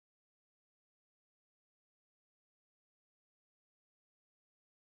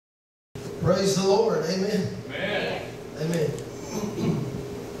Praise the Lord. Amen. Amen. Amen.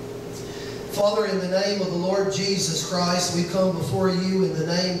 Father, in the name of the Lord Jesus Christ, we come before you in the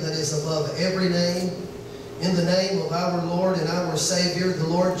name that is above every name, in the name of our Lord and our Savior, the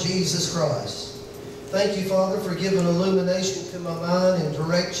Lord Jesus Christ. Thank you, Father, for giving illumination to my mind and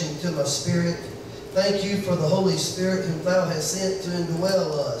direction to my spirit. Thank you for the Holy Spirit whom Thou hast sent to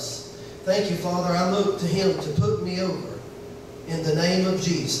indwell us. Thank you, Father. I look to Him to put me over in the name of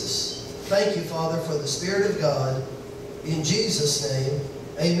Jesus. Thank you, Father, for the Spirit of God. In Jesus' name,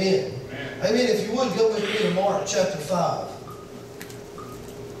 amen. Amen. Amen. If you would, go with me to Mark chapter 5.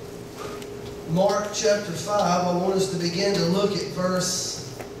 Mark chapter 5, I want us to begin to look at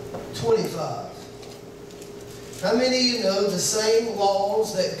verse 25. How many of you know the same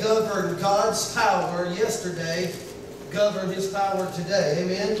laws that govern God's power yesterday govern His power today?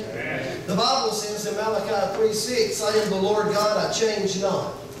 Amen? Amen. The Bible says in Malachi 3:6, I am the Lord God, I change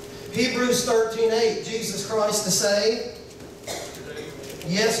not. Hebrews 13:8, Jesus Christ the same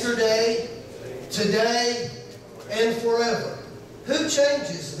yesterday, today, and forever. Who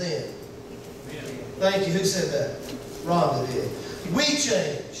changes then? Thank you. Who said that? Rhonda did. We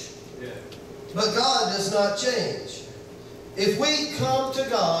change. But God does not change. If we come to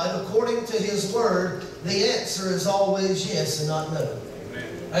God according to His Word, the answer is always yes and not no.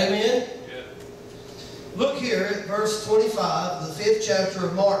 Amen? Amen? Yeah. Look here at verse 25, the 5th chapter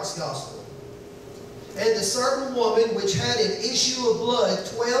of Mark's Gospel. And a certain woman which had an issue of blood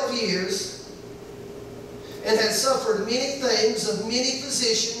 12 years, and had suffered many things of many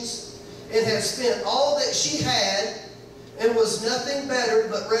physicians, and had spent all that she had, and was nothing bettered,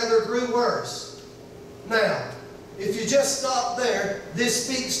 but rather grew worse. Now, if you just stop there, this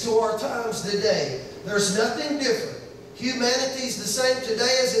speaks to our times today. There's nothing different. Humanity's the same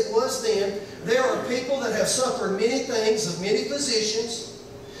today as it was then. There are people that have suffered many things of many physicians.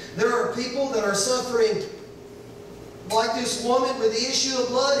 There are people that are suffering, like this woman with the issue of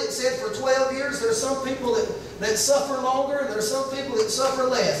blood. It said for 12 years. There are some people that suffer longer, and there are some people that suffer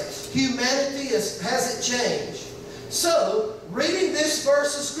less. Humanity hasn't changed. So, reading this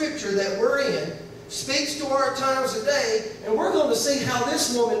verse of Scripture that we're in speaks to our times today, and we're going to see how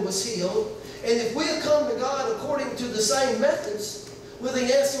this woman was healed. And if we have come to God according to the same methods, well,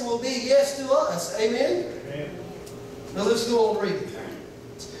 the answer will be yes to us. Amen? Amen. Now let's go on reading.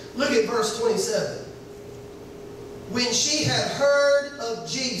 Look at verse 27. When she had heard of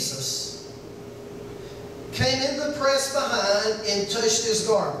Jesus, came in the press behind and touched His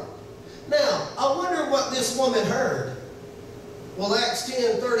garment. Now, I wonder what this woman heard. Well, Acts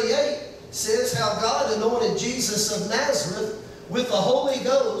 10:38 says how God anointed Jesus of Nazareth with the Holy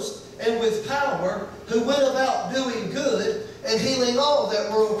Ghost and with power, who went about doing good and healing all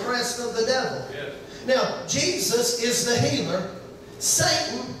that were oppressed of the devil. Yes. Now, Jesus is the healer.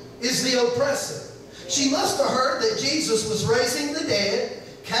 Satan is the oppressor. She must have heard that Jesus was raising the dead,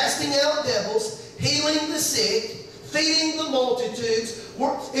 casting out devils, healing the sick, feeding the multitudes.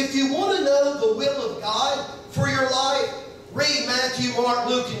 If you want to know the will of God for your life, read Matthew, Mark,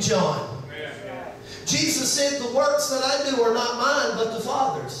 Luke, and John. Amen. Jesus said, the works that I do are not mine, but the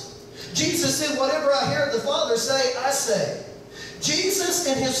Father's. Jesus said, whatever I hear the Father say, I say. Jesus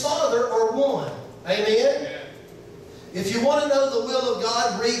and His Father are one. Amen? Amen. If you want to know the will of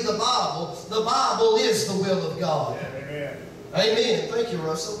God, read the Bible. The Bible is the will of God. Amen. Amen. Thank you,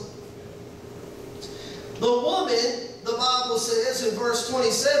 Russell. The woman, the Bible says in verse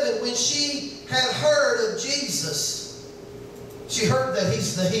 27, when she had heard of Jesus, she heard that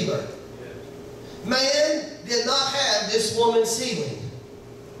He's the healer. Man did not have this woman's healing.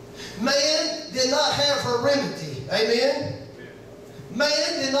 Man did not have her remedy. Amen?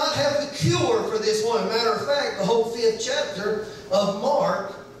 Man did not have the cure for this woman. Matter of fact, the whole 5th chapter of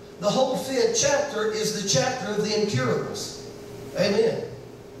Mark, the whole 5th chapter is the chapter of the incurables. Amen.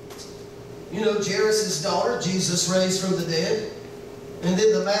 You know, Jairus' daughter, Jesus raised from the dead. And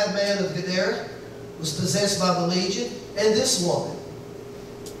then the madman of Gadara was possessed by the legion. And this woman.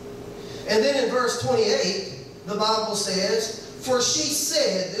 And then in verse 28, the Bible says, for she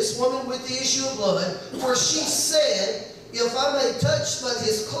said, this woman with the issue of blood, for she said, if I may touch but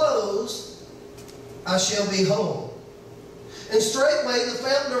His clothes, I shall be whole. And straightway the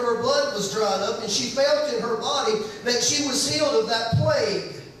fountain of her blood was dried up, and she felt in her body that she was healed of that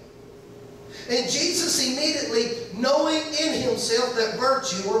plague. And Jesus immediately, knowing in Himself that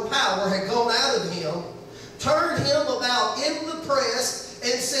virtue or power had gone out of Him, turned Him about in the press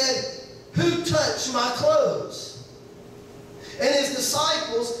and said, who touched my clothes? And His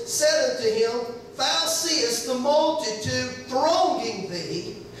disciples said unto Him, thou seest the multitude thronging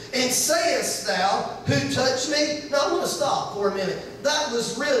thee, and sayest thou, who touched me? Now I want to stop for a minute. That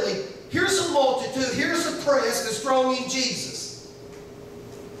was really Here's a multitude. Here's a press that's thronging Jesus.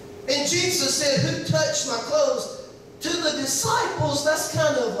 And Jesus said, who touched my clothes? To the disciples, that's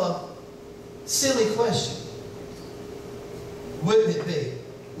kind of a silly question. Wouldn't it be?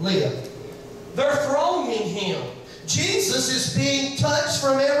 Leah. They're thronging him. Jesus is being touched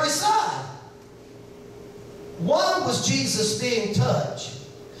from every side. Why was Jesus being touched?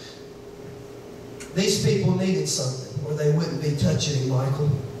 These people needed something, or they wouldn't be touching him, Michael.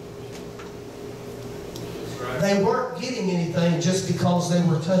 Right. They weren't getting anything just because they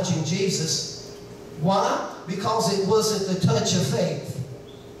were touching Jesus. Why? Because it wasn't the touch of faith.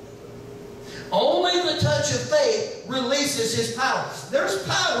 Only the touch of faith releases his power. There's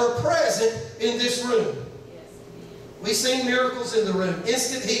power present in this room. We've seen miracles in the room.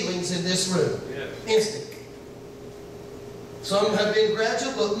 Instant healings in this room. Instant. Some have been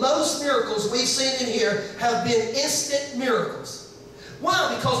gradual, but most miracles we've seen in here have been instant miracles.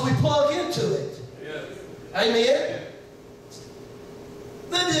 Why? Because we plug into it. Amen?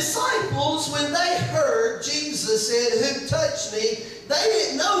 The disciples, when they heard Jesus said, who touched me, they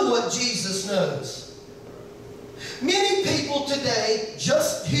didn't know what Jesus knows. Many people today,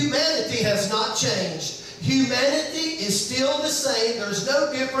 just humanity has not changed. Humanity is still the same. There's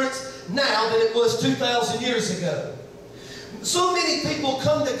no difference now than it was 2,000 years ago. So many people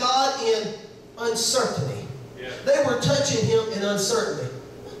come to God in uncertainty. Yeah. They were touching him in uncertainty.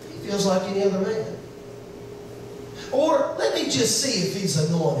 He feels like any other man. Or, let me just see if he's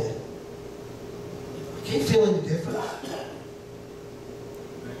anointed. I can't feel any different.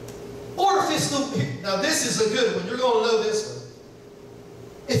 Or if it's the... Now, this is a good one. You're going to know this one.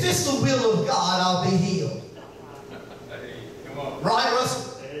 If it's the will of God, I'll be healed. Hey, come on. Right,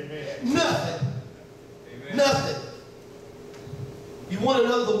 Russell? Amen. Nothing. Amen. Nothing. You want to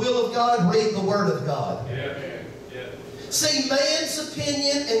know the will of God? Read the Word of God. Yeah. Yeah. See, man's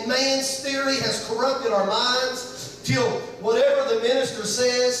opinion and man's theory has corrupted our minds till whatever the minister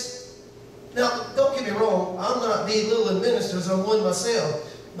says. Now, don't get me wrong. I'm not belittling ministers. I'm one myself.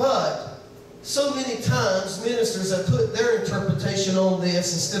 But so many times ministers have put their interpretation on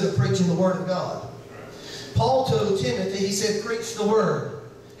this instead of preaching the Word of God. Paul told Timothy, he said, preach the Word.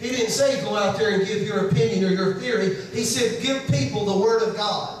 He didn't say go out there and give your opinion or your theory. He said give people the Word of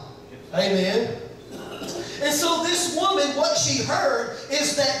God. Amen. And so this woman, what she heard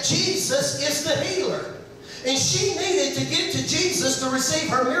is that Jesus is the healer. And she needed to get to Jesus to receive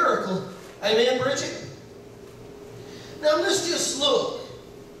her miracle. Amen, Bridget? Now let's just look.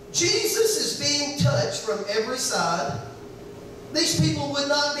 Jesus is being touched from every side. These people would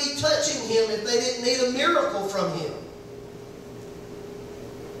not be touching him if they didn't need a miracle from him.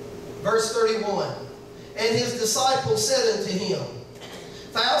 Verse 31. And his disciples said unto him,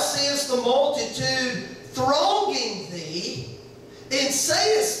 Thou seest the multitude thronging thee, and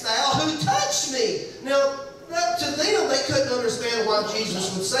sayest thou, who touched me? Now, to them, they couldn't understand why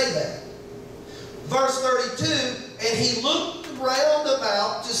Jesus would say that. Verse 32, and he looked round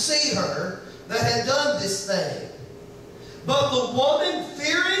about to see her that had done this thing. But the woman,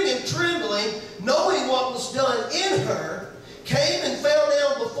 fearing and trembling, knowing what was done in her, came and fell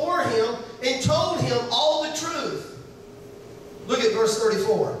down before him and told him all the truth. Look at verse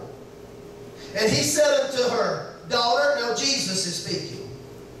 34. And he said unto her, Daughter, now Jesus is speaking.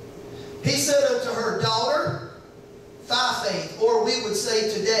 He said unto her, Daughter, thy faith, or we would say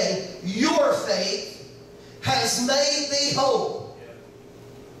today, your faith has made thee whole.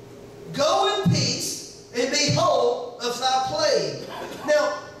 Go in peace and be whole of thy plague.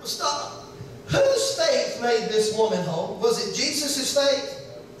 Now, stop. Whose faith made this woman whole? Was it Jesus' faith?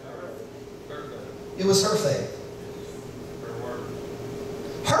 It was her faith.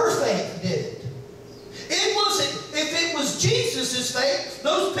 Her faith did it. It wasn't, if it was Jesus' faith,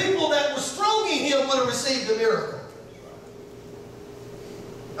 those people that were thronging him would have received a miracle.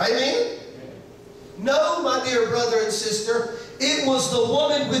 Amen? No, my dear brother and sister, it was the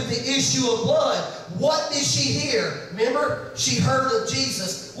woman with the issue of blood. What did she hear? Remember, she heard of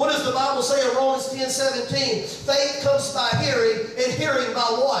Jesus. What does the Bible say in Romans 10:17? Faith comes by hearing, and hearing by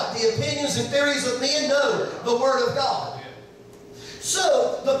what? The opinions and theories of men? No, the Word of God.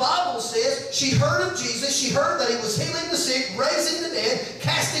 So, the Bible says she heard of Jesus. She heard that he was healing the sick, raising the dead,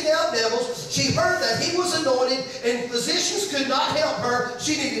 casting out devils. She heard that he was anointed, and physicians could not help her.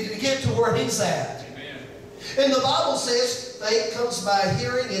 She needed to get to where he's at. And the Bible says faith comes by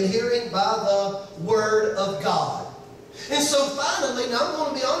hearing, and hearing by the Word of God. And so finally, now I'm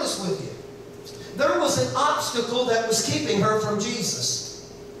going to be honest with you. There was an obstacle that was keeping her from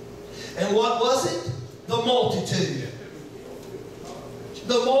Jesus. And what was it? The multitude.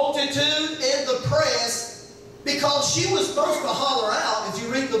 The multitude and the press Because she was supposed to holler out, if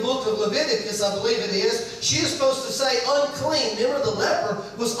you read the book of Leviticus, I believe it is, she is supposed to say unclean. Remember, the leper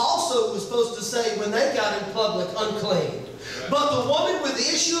was supposed to say when they got in public, unclean. But the woman with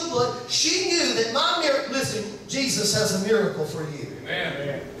the issue of blood, she knew that my miracle, listen, Jesus has a miracle for you.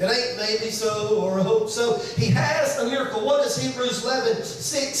 Amen. It ain't maybe so or hope so. He has a miracle. What does Hebrews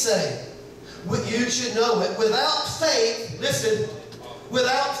 11:6 say? You should know it. Without faith, listen,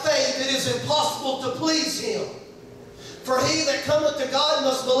 without faith it is impossible to please Him. For he that cometh to God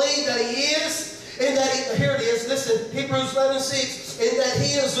must believe that He is, and that He, here it is, listen, Hebrews 11:6, and that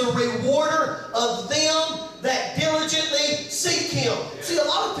He is a rewarder of them that diligently seek Him. See, a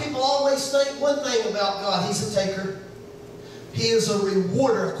lot of people always think one thing about God. He's a taker. He is a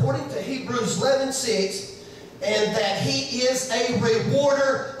rewarder, according to Hebrews 11:6, and that He is a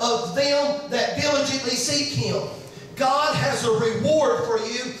rewarder of them that diligently seek Him. God has a reward for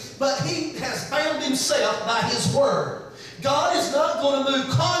you, but He has bound Himself by His Word. God is not going to move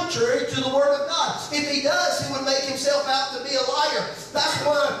contrary to the Word of God. If He does, He would make Himself out to be a liar. That's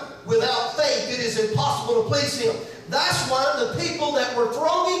why without faith it is impossible to please Him. That's why the people that were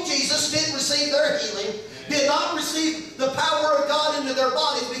thronging Jesus didn't receive their healing, did not receive the power of God into their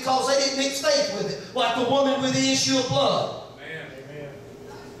bodies because they didn't mix faith with it. Like the woman with the issue of blood. Amen.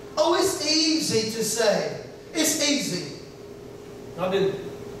 Oh, it's easy to say. It's easy. I've been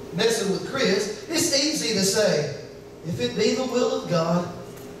messing with Chris. It's easy to say, if it be the will of God.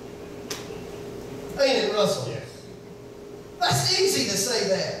 Ain't it, Russell? Yes. That's easy to say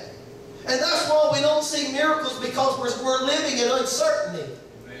that. And that's why we don't see miracles, because we're living in uncertainty.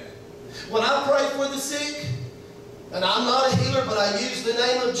 Amen. When I pray for the sick, and I'm not a healer, but I use the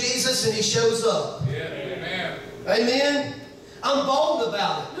name of Jesus and He shows up. Yeah. Amen. Amen. I'm bold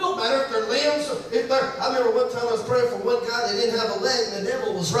about it. It don't matter if they're limbs or if they're... I remember one time I was praying for one guy that didn't have a leg, and the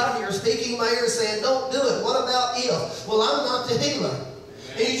devil was right here speaking in my ear saying, don't do it. What about if? Well, I'm not the healer.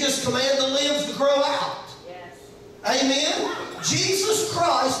 And you just command the limbs to grow out. Yes. Amen? Jesus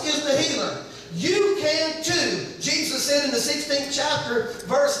Christ is the healer. You can too. Jesus said in the 16th chapter,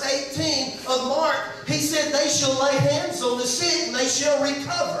 verse 18 of Mark, He said, they shall lay hands on the sick and they shall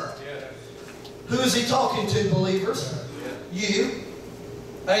recover. Yeah. Who is He talking to, believers? You.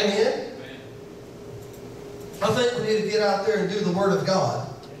 Amen. I think we need to get out there and do the Word of God.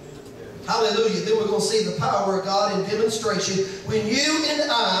 Hallelujah. Then we're going to see the power of God in demonstration. When you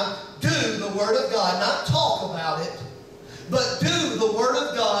and I do the Word of God, not talk about it, but do the Word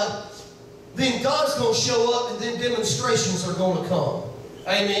of God, then God's going to show up and then demonstrations are going to come.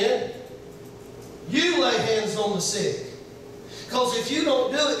 Amen. You lay hands on the sick. Because if you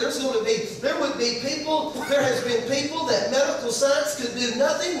don't do it, there would be people, there has been people that medical science could do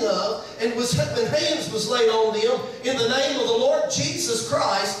nothing of, and when hands was laid on them, in the name of the Lord Jesus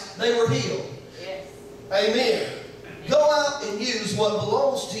Christ, they were healed. Yes. Amen. Go out and use what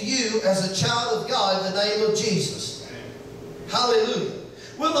belongs to you as a child of God in the name of Jesus. Hallelujah.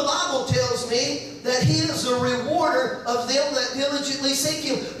 Well, the Bible tells me that He is a rewarder of them that diligently seek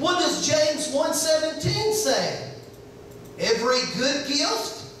Him. What does James 1:17 say? Every good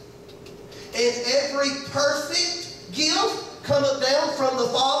gift and every perfect gift cometh down from the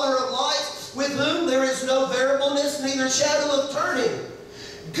Father of lights, with whom there is no variableness, neither shadow of turning.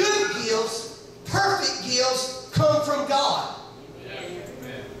 Good gifts, perfect gifts come from God. Amen.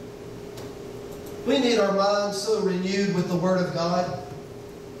 We need our minds so renewed with the Word of God.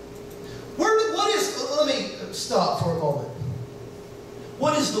 Let me stop for a moment.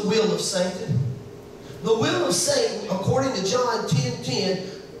 What is the will of Satan? The will of Satan, according to John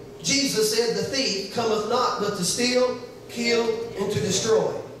 10:10, Jesus said, the thief cometh not but to steal, kill, and to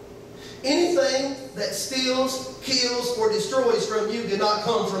destroy. Anything that steals, kills, or destroys from you did not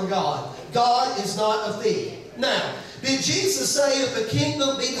come from God. God is not a thief. Now, did Jesus say if a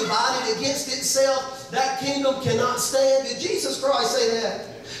kingdom be divided against itself, that kingdom cannot stand? Did Jesus Christ say that?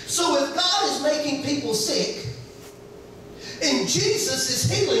 So if God is making people sick, and Jesus is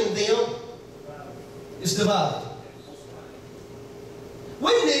healing them, it's divided.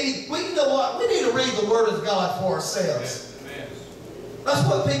 You know what? We need to read the Word of God for ourselves. Amen. That's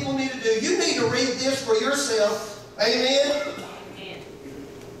what people need to do. You need to read this for yourself. Amen? Amen.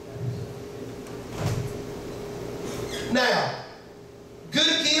 Now,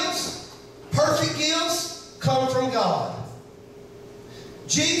 good gifts, perfect gifts come from God.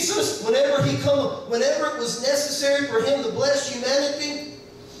 Jesus, whenever it was necessary for Him to bless humanity,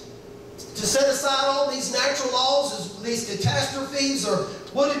 to set aside all these natural laws, these catastrophes, or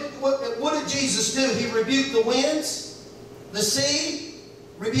what did Jesus do? He rebuked the winds, the sea,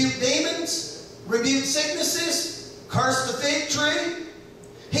 rebuked demons, rebuked sicknesses, cursed the fig tree.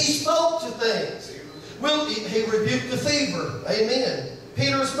 He spoke to things. Well, he rebuked the fever. Amen.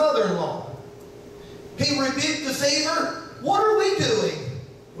 Peter's mother-in-law. He rebuked the fever. What are we doing?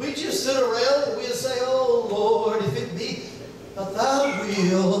 We just sit around and we say, oh Lord, if it be thy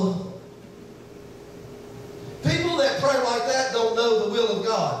will. People that pray like that don't know the will of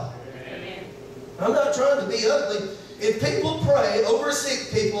God. Amen. I'm not trying to be ugly. If people pray over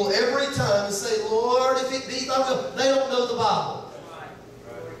sick people every time and say, Lord, if it be thy will, they don't know the Bible.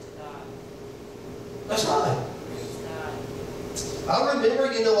 That's right. I remember,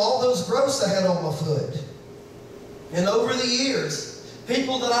 all those growths I had on my foot. And over the years,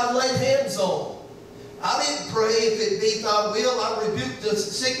 people that I've laid hands on, I didn't pray if it be thy will. I rebuked the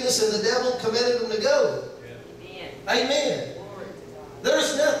sickness and the devil, commanded them to go. Amen. Amen.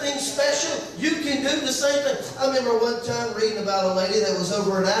 There's nothing special. You can do the same thing. I remember one time reading about a lady that was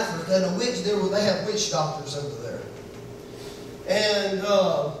over in Africa, and they have witch doctors over there. And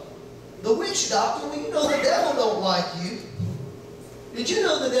the witch doctor, well, the devil don't like you. Did you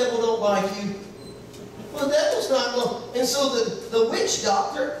know the devil don't like you? Well, the devil's not going. And so the witch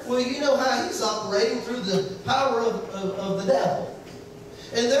doctor, well, you know how he's operating through the power of the devil.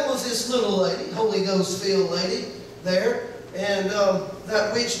 And there was this little lady, Holy Ghost filled lady there. And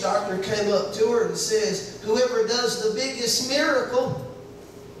that witch doctor came up to her and says, whoever does the biggest miracle,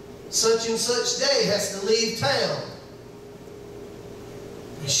 such and such day, has to leave town.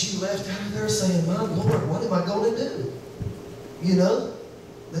 And she left out of there saying, my Lord, what am I going to do?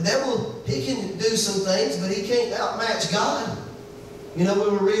 The devil, he can do some things, but he can't outmatch God. We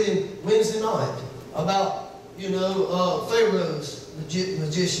were reading Wednesday night about, Pharaoh's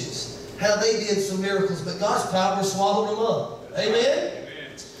magicians, how they did some miracles, but God's power swallowed them up. Amen?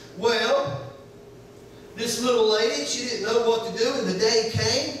 Amen. Well, this little lady, she didn't know what to do, and the day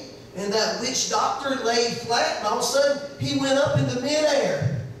came, and that witch doctor laid flat, and all of a sudden, he went up into midair.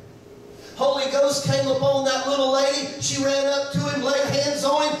 Holy Ghost came upon that little lady. She ran up to him, laid hands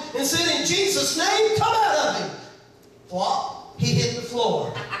on him, and said, in Jesus' name, come out of him. Flop, he hit the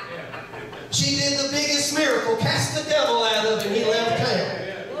floor. She did the biggest miracle, cast the devil out of him. He left town.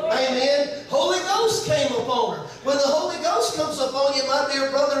 Amen. Holy Ghost came upon her. When the Holy Ghost comes upon you, my dear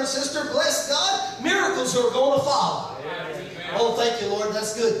brother and sister, bless God, miracles are going to follow. Oh, thank you, Lord.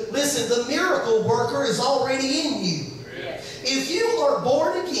 That's good. Listen, the miracle worker is already in you. If you are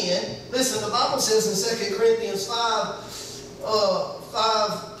born again, listen, the Bible says in 2 Corinthians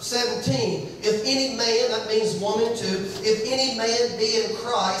 5:17, if any man, that means woman too, if any man be in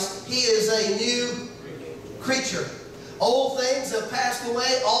Christ, he is a new creature. Old things have passed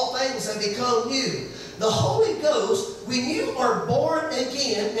away, all things have become new. The Holy Ghost, when you are born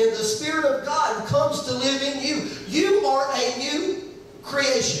again and the Spirit of God comes to live in you, you are a new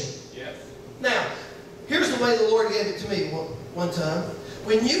creation. Yes. Now, here's the way the Lord gave it to me one time.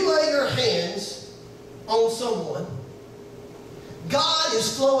 When you lay your hands on someone, God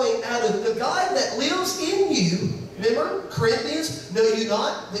is flowing out of the God that lives in you. Remember, Corinthians, know you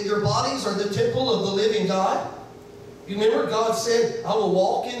not that your bodies are the temple of the living God? You remember God said, I will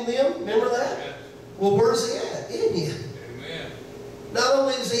walk in them? Remember that? Yes. Well, where's He at? In you. Amen. Not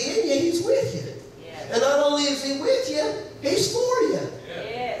only is He in you, He's with you. Yes. And not only is He with you, He's for you.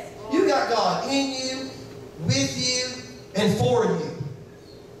 Yes. You got God in you, with you, and for you.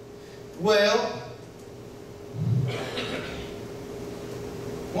 Well,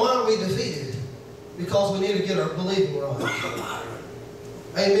 why are we defeated? Because we need to get our believing right.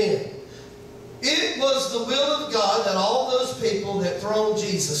 Amen. It was the will of God that all those people that thrown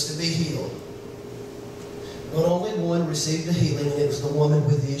Jesus to be healed. But only one received the healing, and it was the woman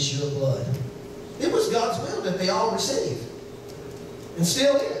with the issue of blood. It was God's will that they all received. And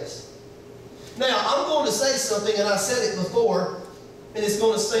still is. Now, I'm going to say something, and I said it before, and it's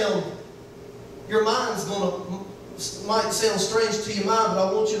going to sound, your mind's going to, might sound strange to your mind, but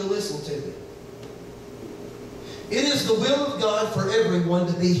I want you to listen to me. It is the will of God for everyone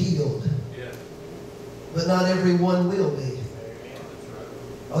to be healed. Yeah. But not everyone will be.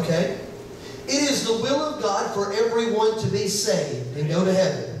 Okay? It is the will of God for everyone to be saved and go to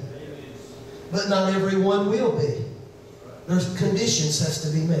heaven. But not everyone will be. There's conditions has to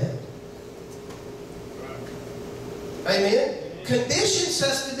be met. Amen? Conditions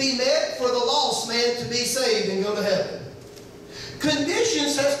has to be met for the lost man to be saved and go to heaven.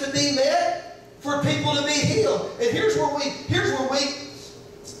 Conditions has to be met for people to be healed. And here's where we,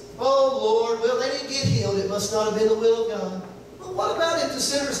 oh Lord, well they didn't get healed. It must not have been the will of God. Well, what about if the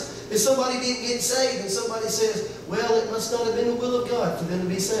sinners, if somebody didn't get saved and somebody says, well, it must not have been the will of God for them to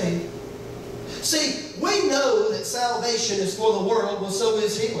be saved. See, we know that salvation is for the world, well, so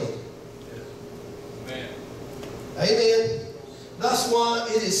is healing. Amen. Amen. That's why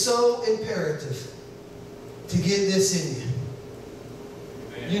it is so imperative to get this in you.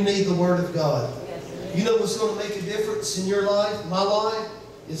 You need the Word of God. You know what's going to make a difference in your life, my life,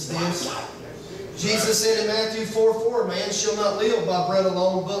 is this. Jesus said in Matthew 4:4, man shall not live by bread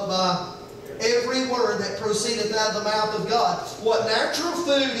alone, but by every word that proceedeth out of the mouth of God. What natural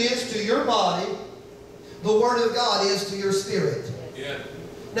food is to your body, the Word of God is to your spirit. Yeah.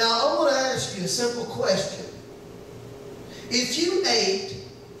 Now, I want to ask you a simple question. If you ate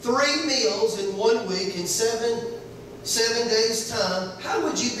 3 meals in 1 week in 7 days' time, how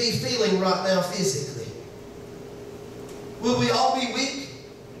would you be feeling right now physically? Will we all be weak?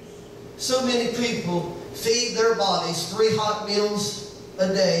 So many people feed their bodies 3 hot meals a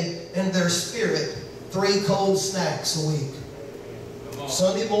day and their spirit 3 cold snacks a week.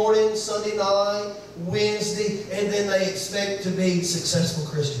 Sunday morning, Sunday night, Wednesday, and then they expect to be successful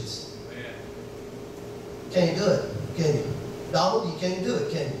Christians. Can't do it, can you? Donald, you can't do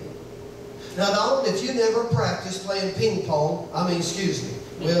it, can you? Now, Donald, if you never practiced playing ping pong, excuse me.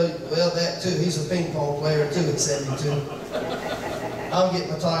 Well, that too. He's a ping pong player too at 72. I'll get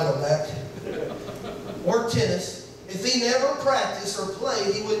my title back. Or tennis. If he never practiced or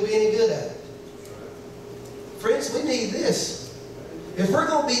played, he wouldn't be any good at it. Friends, we need this. If we're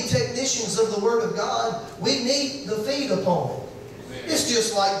going to be technicians of the Word of God, we need the feed upon it. It's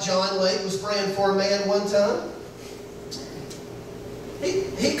just like John Lake was praying for a man one time.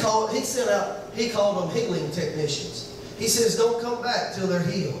 He called them healing technicians. He says, don't come back till they're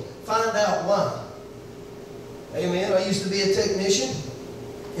healed. Find out why. Amen. I used to be a technician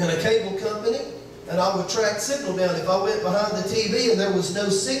in a cable company, and I would track signal down. If I went behind the TV and there was no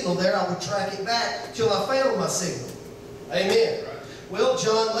signal there, I would track it back till I found my signal. Amen. Well,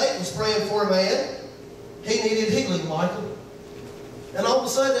 John Lake was praying for a man. He needed healing, Michael. And all of a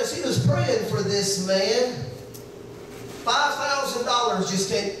sudden, as he was praying for this man, $5,000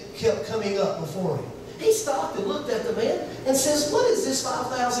 just kept coming up before him. He stopped and looked at the man and says, what is this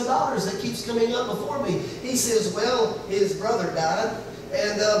 $5,000 that keeps coming up before me? He says, well, his brother died,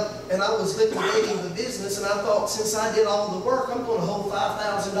 and I was liquidating the business, and I thought since I did all the work, I'm going to hold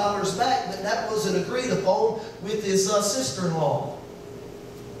 $5,000 back, but that wasn't agreed upon with his sister-in-law.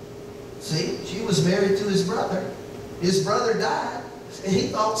 See, she was married to his brother. His brother died. And he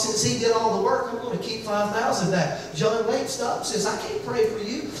thought since he did all the work, I'm going to keep $5,000 back. John Lake stopped and says, I can't pray for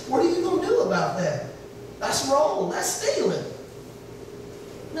you. What are you going to do about that? That's wrong. That's stealing.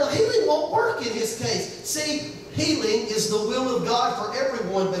 Now, healing won't work in his case. See, healing is the will of God for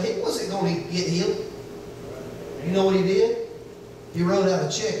everyone, but he wasn't going to get healed. You know what he did? He wrote out a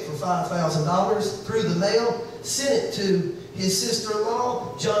check for $5,000 through the mail, sent it to his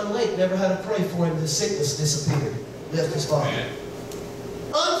sister-in-law. John Lake never had to pray for him. The sickness disappeared. Left his body.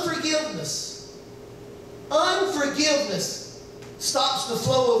 Unforgiveness. Unforgiveness stops the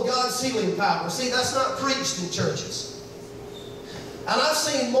flow of God's healing power. See, that's not preached in churches. And I've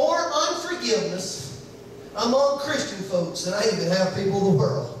seen more unforgiveness among Christian folks than I even have people in the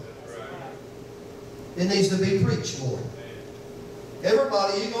world. It needs to be preached more.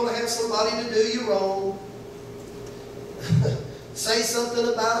 Everybody, you're going to have somebody to do you wrong. Say something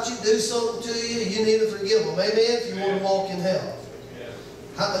about you, do something to you, you need to forgive them. Amen? If you want to walk in hell.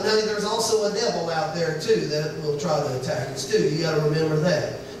 Now, there's also a devil out there too that will try to attack us too. You got to remember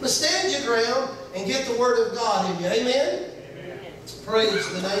that. But stand your ground and get the Word of God in you. Amen? Amen? Praise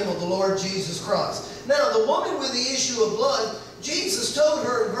the name of the Lord Jesus Christ. Now, the woman with the issue of blood, Jesus told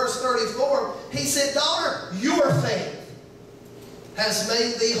her in verse 34, He said, daughter, your faith has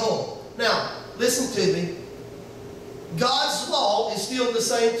made thee whole. Now, listen to me. God's law is still the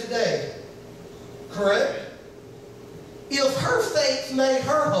same today. Correct? If her faith made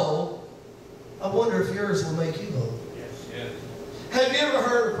her whole, I wonder if yours will make you whole. Yes. Yes. Have you ever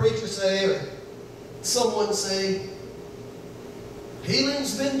heard a preacher say, or someone say,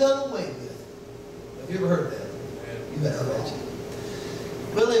 healing's been done away with? Have you ever heard that? Yeah. You have, haven't you?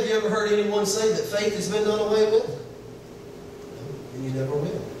 Well, have you ever heard anyone say that faith has been done away with? No, and you never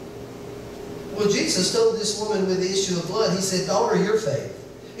will. Well, Jesus told this woman with the issue of blood, He said, daughter, your faith.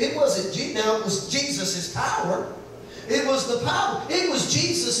 It wasn't, now it was Jesus' power. It was the power. It was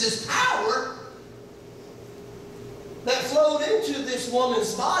Jesus' power that flowed into this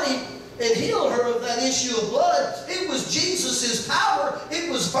woman's body and healed her of that issue of blood. It was Jesus' power. It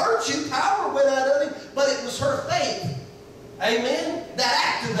was virtue. Power went out of Him, but it was her faith. Amen?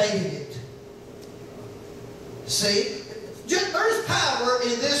 That activated it. See? There's power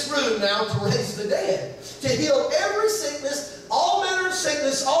in this room now to raise the dead, to heal every sickness, all manner of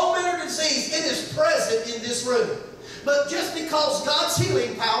sickness, all manner of disease. It is present in this room. But just because God's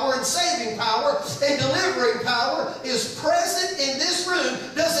healing power and saving power and delivering power is present in this room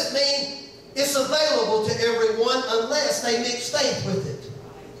doesn't mean it's It's available to everyone unless they mix faith with it.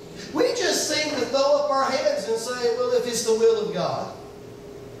 We just seem to throw up our heads and say, well, if it's the will of God.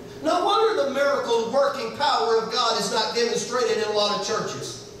 No wonder the miracle working power of God is not demonstrated in a lot of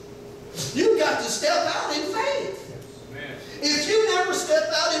churches. You've got to step out in faith. Amen. If you never step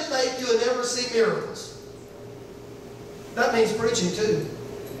out in faith, you'll never see miracles. That means preaching too.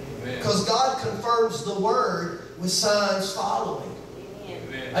 Because God confirms the word with signs following.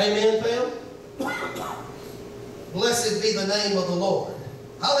 Amen, Amen, fam? Blessed be the name of the Lord.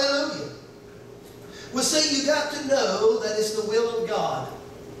 Hallelujah. Well, see, you got to know that it's the will of God.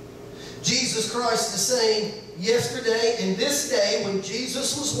 Jesus Christ the same yesterday and this day when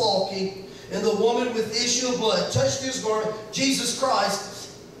Jesus was walking and the woman with the issue of blood touched his garment. Jesus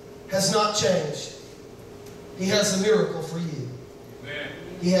Christ has not changed. He has a miracle for you. Amen.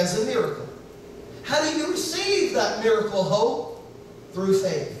 He has a miracle. How do you receive that miracle hope? Through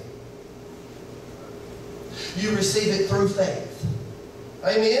faith. You receive it through faith.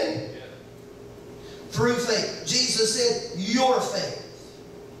 Amen? Yeah. Through faith. Jesus said, your faith.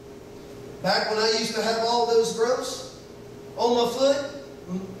 Back when I used to have all those growths on my foot,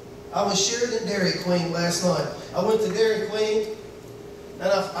 I was sharing at Dairy Queen last night. I went to Dairy Queen,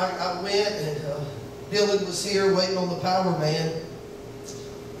 and I went, and Dylan was here waiting on the power man.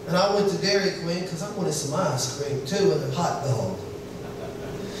 And I went to Dairy Queen because I wanted some ice cream too and a hot dog.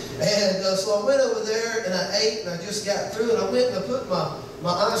 And so I went over there and I ate and I just got through, and I went and I put my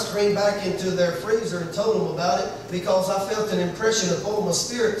ice cream back into their freezer and told them about it because I felt an impression upon my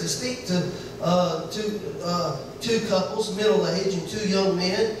spirit to speak to two couples, middle age, and two young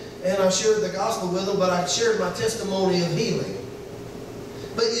men. And I shared the gospel with them, but I shared my testimony of healing.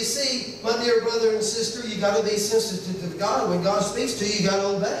 But you see, my dear brother and sister, you got to be sensitive to God. When God speaks to you, you got to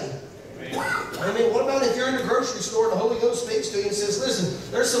obey. Amen. What about if you're in the grocery store and the Holy Ghost speaks to you and says,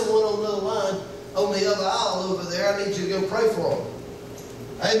 listen, there's someone on the other line, on the other aisle over there. I need you to go pray for them.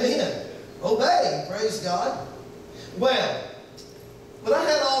 Amen. Obey. Praise God. Well, when I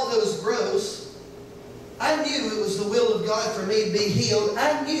had all those growths, I knew it was the will of God for me to be healed.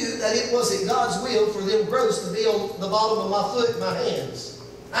 I knew that it wasn't God's will for them growths to be on the bottom of my foot and my hands.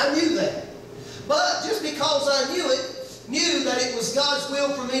 I knew that. But just because I knew that it was God's will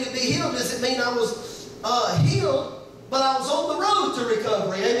for me to be healed, doesn't mean I was healed, but I was on the road to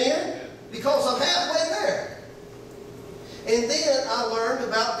recovery. Amen? Because I'm halfway there. And then I learned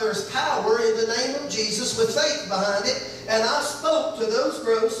about there's power in the name of Jesus with faith behind it. And I spoke to those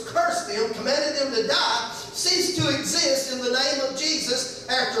growths, cursed them, commanded them to die, cease to exist in the name of Jesus.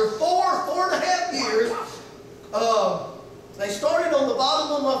 After 4.5 years, they started on the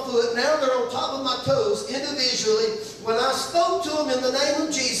bottom of my foot. Now they're on top of my toes individually. When I spoke to them in the name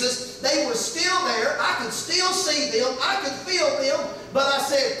of Jesus, they were still there. I could still see them. I could feel them. But I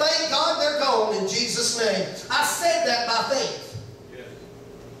said, thank God they're gone in Jesus' name. I said that by faith.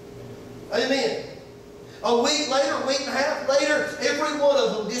 Yeah. Amen. A week later, a week and a half later, every one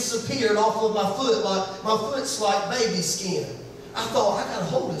of them disappeared off of my foot. Like my foot's like baby skin. I thought, I got a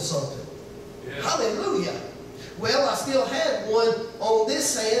hold of something. Yeah. Hallelujah. Well, I still had one on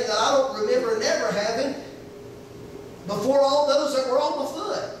this hand that I don't remember never having before all those that were on my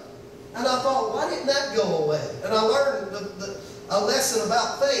foot. And I thought, why didn't that go away? And I learned a lesson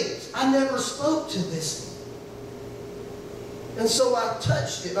about faith. I never spoke to this one. And so I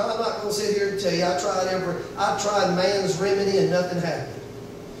touched it. I'm not going to sit here and tell you. I tried man's remedy and nothing happened.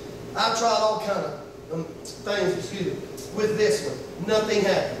 I tried all kind of things, with this one. Nothing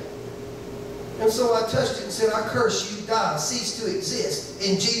happened. And so I touched it and said, I curse you, die, cease to exist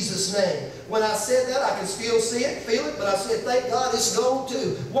in Jesus' name. When I said that, I could still see it, feel it, but I said, thank God it's gone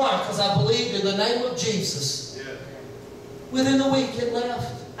too. Why? Because I believed in the name of Jesus. Yeah. Within a week it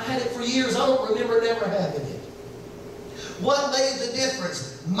left. I had it for years. I don't remember never having it. What made the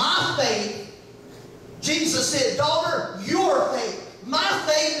difference? My faith. Jesus said, daughter, your faith. My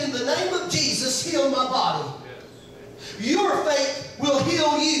faith in the name of Jesus healed my body. Yes. Your faith will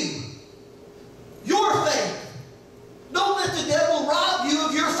heal you. Your faith. Don't let the devil rob you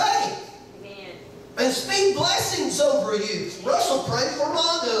of your faith. Amen. And speak blessings over you. Russell prayed for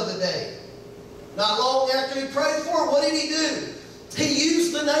Ron the other day. Not long after he prayed for her, what did he do? He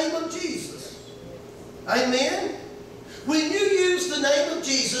used the name of Jesus. Amen? When you use the name of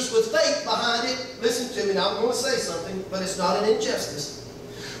Jesus with faith behind it, listen to me, now I'm going to say something, but it's not an injustice.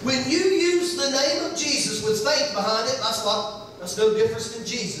 When you use the name of Jesus with faith behind it, that's no difference than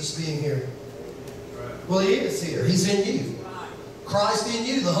Jesus being here. Well, He is here. He's in you. Christ in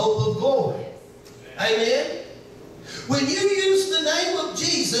you, the hope of glory. Amen? When you use the name of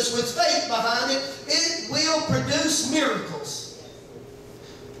Jesus with faith behind it, it will produce miracles.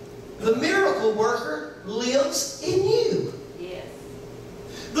 The miracle worker lives in you. Yes.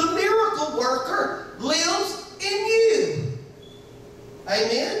 The miracle worker lives in you.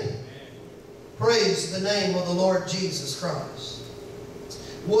 Amen? Praise the name of the Lord Jesus Christ.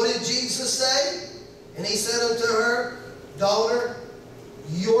 What did Jesus say? And he said unto her, daughter,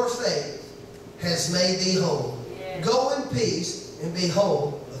 your faith has made thee whole. Yes. Go in peace and be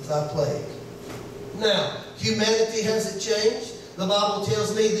whole of thy plague. Now, humanity hasn't changed. The Bible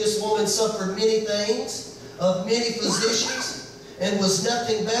tells me this woman suffered many things of many physicians and was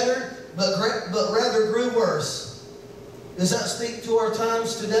nothing better, but rather grew worse. Does that speak to our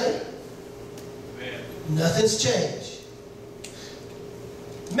times today? Amen. Nothing's changed.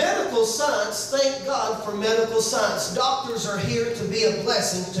 Medical science, thank God for medical science. Doctors are here to be a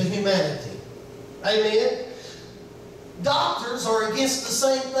blessing to humanity. Amen. Doctors are against the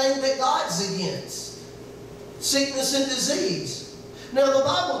same thing that God's against. Sickness and disease. Now the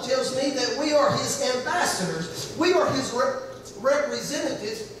Bible tells me that we are His ambassadors. We are His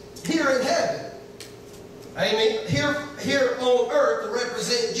representatives here in heaven. Amen. Here on earth to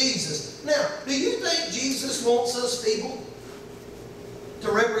represent Jesus. Now, do you think Jesus wants us people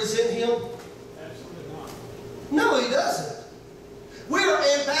to represent Him? Absolutely not. No, He doesn't. We are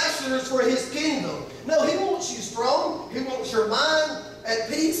ambassadors for His kingdom. No, He wants you strong. He wants your mind at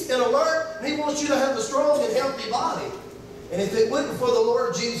peace and alert. And He wants you to have a strong and healthy body. And if it wasn't for the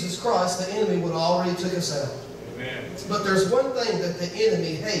Lord Jesus Christ, the enemy would have already took us out. Amen. But there's one thing that the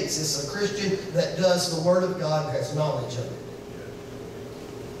enemy hates. It's a Christian that does the Word of God and has knowledge of it.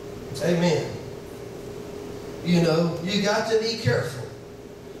 Amen. You know, you got to be careful.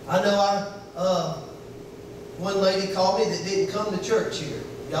 I know one lady called me that didn't come to church here.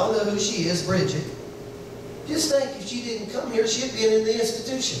 Y'all know who she is, Bridget. Just think if she didn't come here, she'd been in the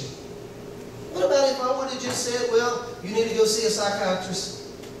institution. What about if I would have just said, well, you need to go see a psychiatrist?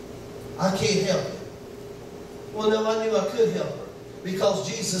 I can't help you. Well, no, I knew I could help her because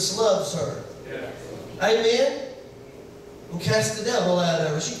Jesus loves her. Yeah. Amen? And cast the devil out of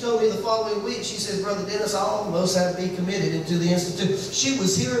her. She told me the following week, she said, Brother Dennis, I almost had to be committed into the institute. She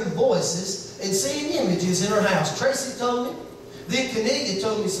was hearing voices and seeing images in her house. Tracy told me. Then Cornelia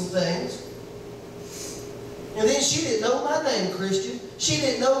told me some things. And then she didn't know my name, Christian. She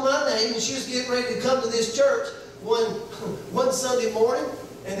didn't know my name, and she was getting ready to come to this church one Sunday morning.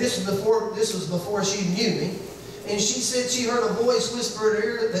 And this was before she knew me. And she said she heard a voice whisper in her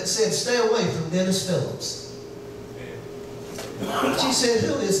ear that said, stay away from Dennis Phillips. She said,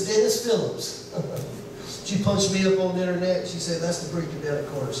 who is Dennis Phillips? She punched me up on the internet. She said, that's the preacher down at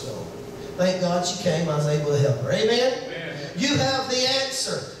Cornerstone. Thank God she came. I was able to help her. Amen? Amen. You have the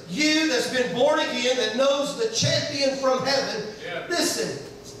answer. You that's been born again, that knows the champion from heaven. Yeah. Listen,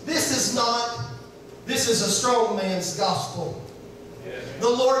 this is a strong man's gospel. Yeah. The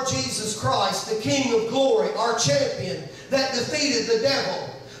Lord Jesus Christ, the King of glory, our champion that defeated the devil.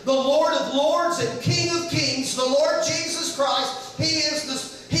 The Lord of lords and King of kings, the Lord Jesus Christ, He is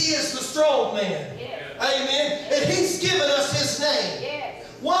the strong man. Yeah. Amen. And He's given us His name. Yeah.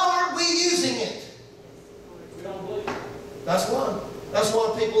 Why aren't we using it? We don't believe it. That's why. That's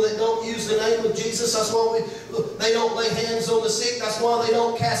why people that don't use the name of Jesus, that's why they don't lay hands on the sick. That's why they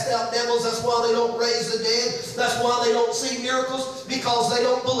don't cast out devils. That's why they don't raise the dead. That's why they don't see miracles, because they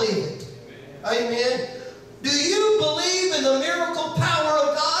don't believe it. Amen. Do you believe in the miracle power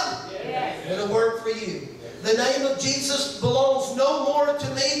of God? Yes. It'll work for you. The name of Jesus belongs no more to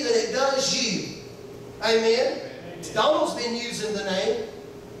me than it does you. Amen. Donald's been using the name.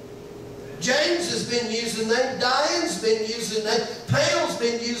 James has been using the name. Diane's been using the name. Pam's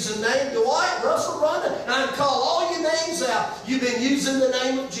been using the name. Dwight, Russell, Rhonda. And I can call all your names out. You've been using the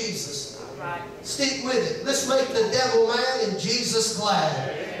name of Jesus. Right. Stick with it. Let's make the devil mad and Jesus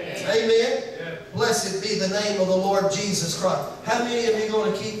glad. Amen. Yeah. Blessed be the name of the Lord Jesus Christ. How many of you are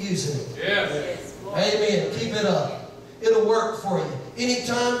going to keep using it? Yes. Amen. Keep it up. It'll work for you.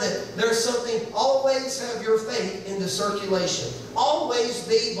 Anytime that there's something, always have your faith in the circulation. Always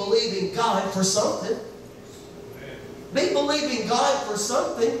be believing God for something. Be believing God for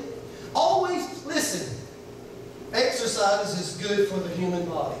something. Always, listen, exercise is good for the human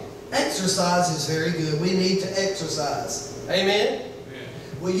body. Exercise is very good. We need to exercise. Amen?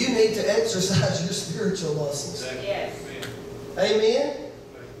 Well, you need to exercise your spiritual muscles. Yes. Amen?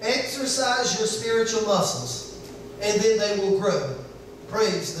 Exercise your spiritual muscles, and then they will grow.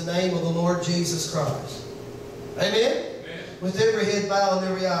 Praise the name of the Lord Jesus Christ. Amen? Amen. With every head bowed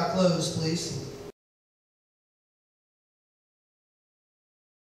and every eye closed, please.